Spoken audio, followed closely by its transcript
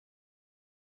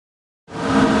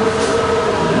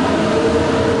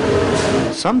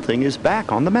Something is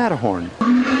back on the Matterhorn.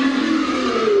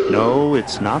 No,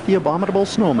 it's not the abominable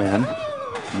snowman.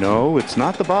 No, it's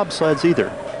not the bobsleds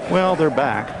either. Well, they're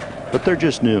back, but they're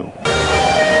just new.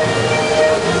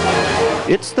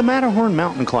 It's the Matterhorn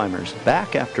mountain climbers,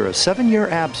 back after a 7-year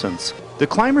absence. The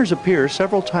climbers appear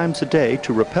several times a day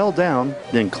to rappel down,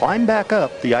 then climb back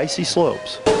up the icy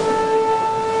slopes.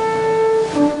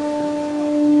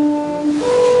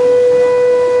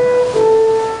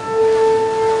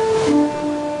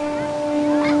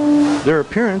 Their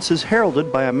appearance is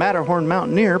heralded by a Matterhorn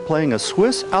mountaineer playing a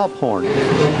Swiss Alp horn.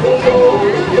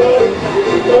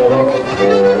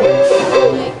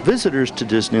 Visitors to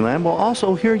Disneyland will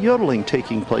also hear yodeling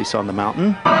taking place on the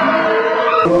mountain.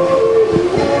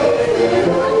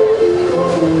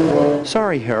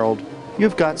 Sorry, Harold,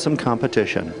 you've got some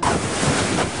competition.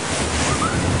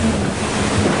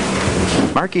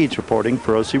 Mark Eades reporting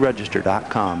for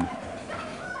OCRegister.com.